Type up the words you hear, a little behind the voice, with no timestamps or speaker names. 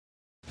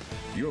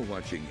You're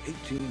watching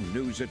 18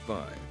 News at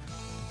 5.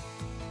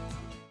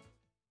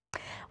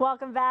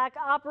 Welcome back.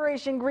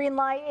 Operation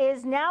Greenlight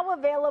is now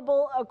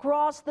available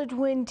across the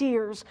Twin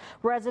Tiers.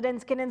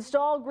 Residents can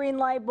install green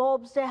light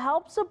bulbs to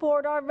help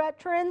support our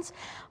veterans.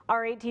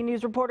 Our 18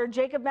 News reporter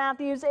Jacob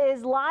Matthews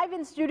is live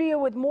in studio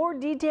with more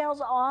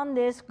details on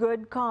this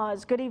good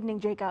cause. Good evening,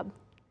 Jacob.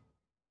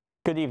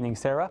 Good evening,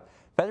 Sarah.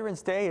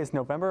 Veterans Day is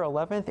November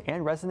 11th,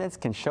 and residents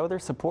can show their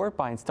support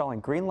by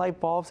installing green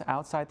light bulbs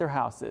outside their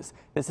houses.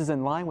 This is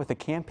in line with a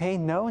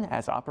campaign known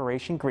as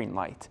Operation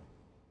Greenlight.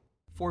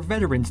 For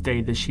Veterans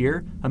Day this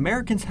year,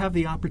 Americans have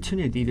the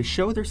opportunity to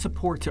show their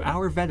support to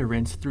our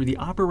veterans through the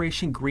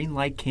Operation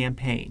Greenlight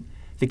campaign.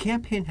 The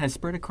campaign has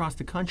spread across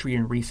the country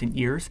in recent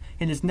years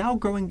and is now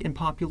growing in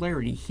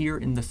popularity here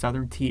in the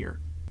Southern Tier.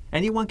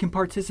 Anyone can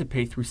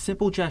participate through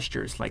simple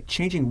gestures like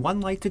changing one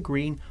light to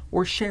green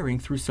or sharing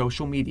through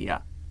social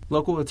media.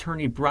 Local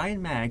attorney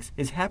Brian Maggs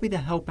is happy to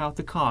help out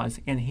the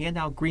cause and hand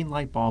out green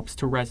light bulbs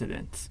to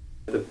residents.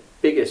 The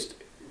biggest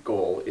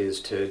goal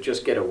is to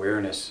just get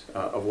awareness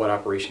of what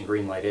Operation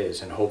Greenlight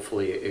is, and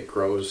hopefully it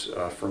grows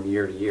from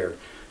year to year.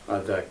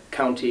 The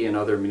county and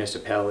other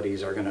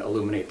municipalities are going to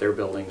illuminate their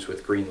buildings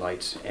with green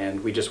lights,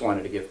 and we just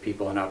wanted to give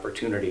people an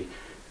opportunity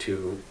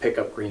to pick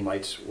up green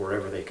lights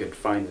wherever they could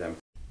find them.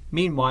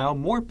 Meanwhile,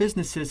 more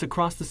businesses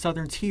across the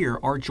Southern Tier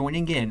are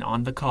joining in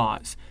on the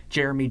cause.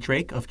 Jeremy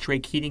Drake of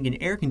Drake Heating and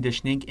Air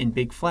Conditioning in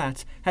Big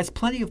Flats has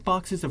plenty of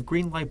boxes of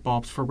green light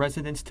bulbs for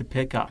residents to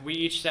pick up. We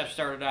each step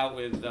started out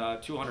with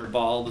 200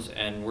 bulbs,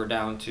 and we're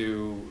down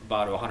to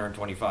about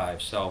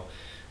 125. So,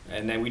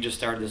 and then we just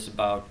started this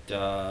about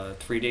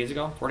 4 days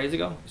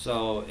ago.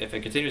 So if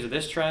it continues at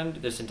this trend,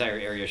 this entire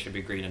area should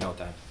be green in no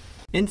time.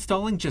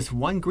 Installing just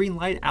one green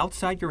light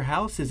outside your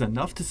house is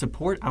enough to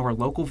support our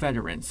local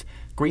veterans.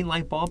 Green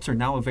light bulbs are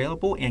now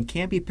available and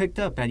can be picked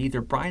up at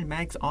either Brian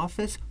Maggs'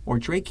 office or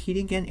Drake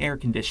Heating and Air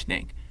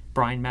Conditioning.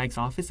 Brian Maggs'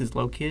 office is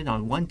located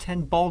on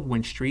 110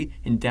 Baldwin Street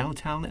in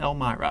downtown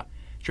Elmira.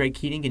 Drake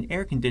Heating and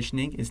Air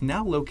Conditioning is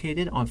now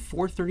located on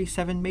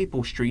 437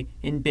 Maple Street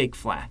in Big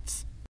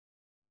Flats.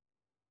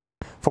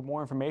 For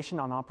more information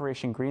on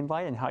Operation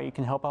Greenlight and how you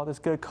can help out this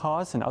good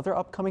cause and other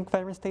upcoming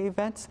Veterans Day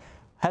events,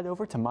 head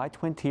over to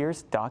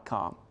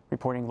mytwintiers.com.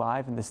 Reporting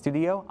live in the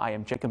studio, I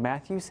am Jacob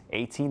Matthews,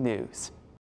 18 News.